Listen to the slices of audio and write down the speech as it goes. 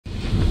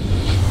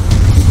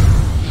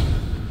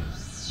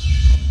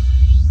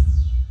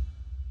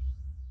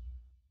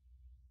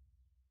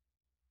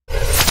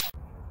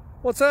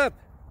What's up?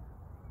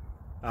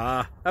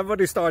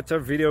 Everybody starts their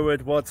video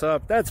with what's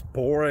up. That's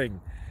boring.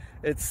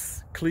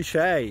 It's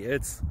cliche.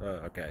 It's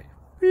okay.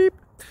 Beep.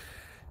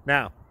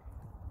 Now,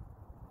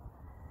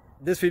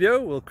 this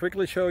video will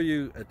quickly show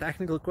you a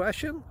technical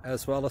question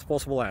as well as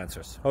possible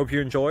answers. Hope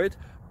you enjoyed.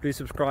 Please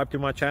subscribe to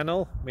my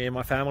channel. Me and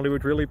my family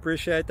would really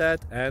appreciate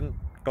that, and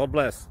God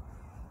bless.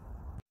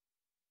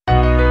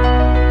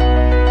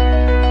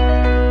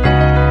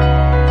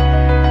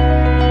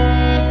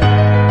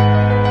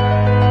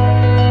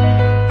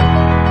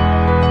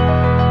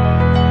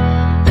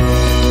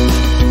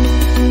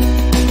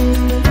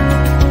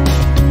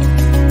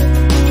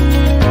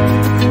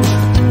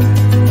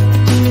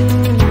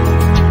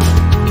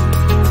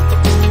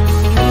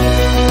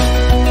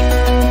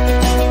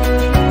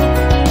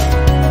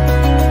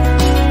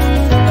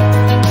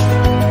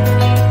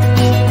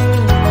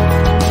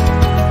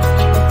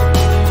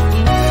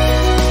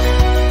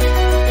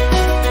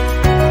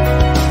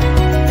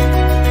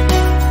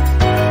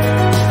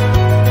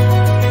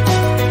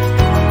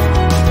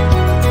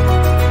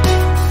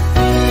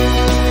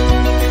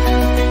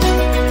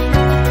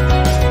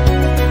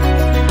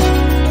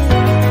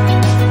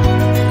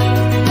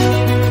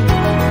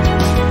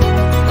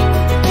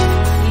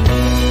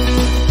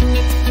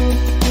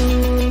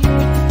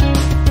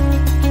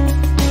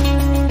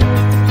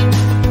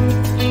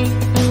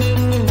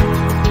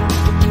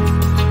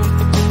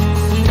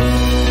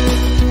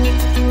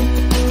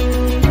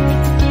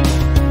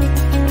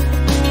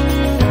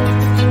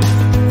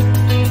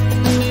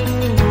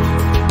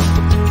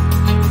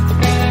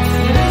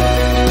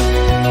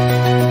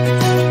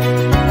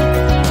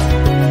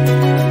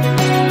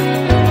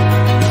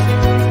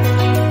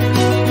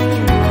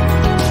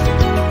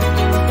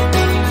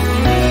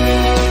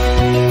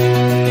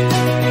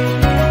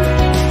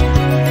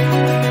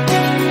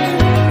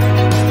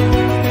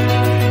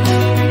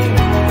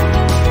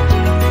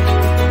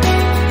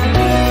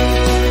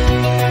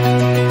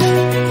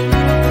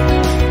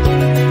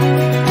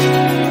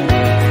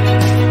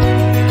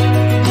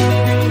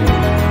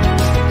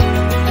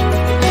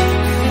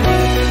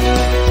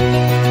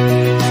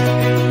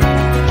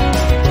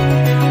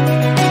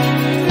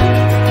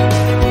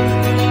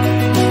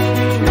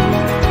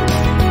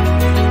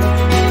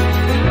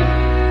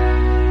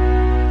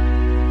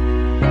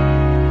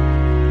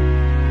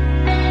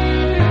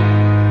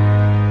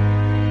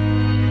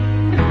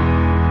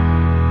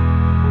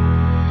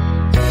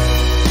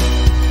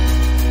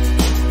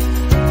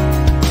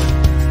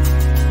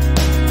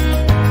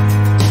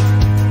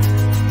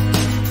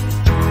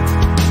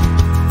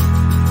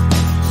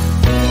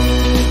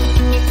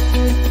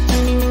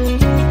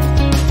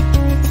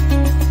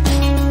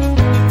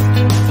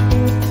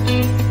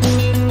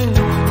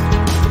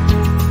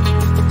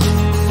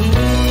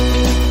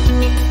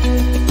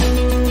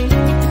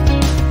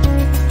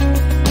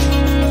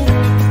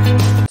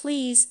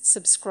 Please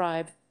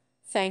subscribe.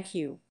 Thank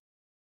you.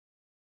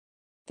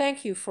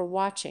 Thank you for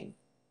watching.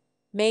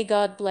 May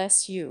God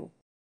bless you.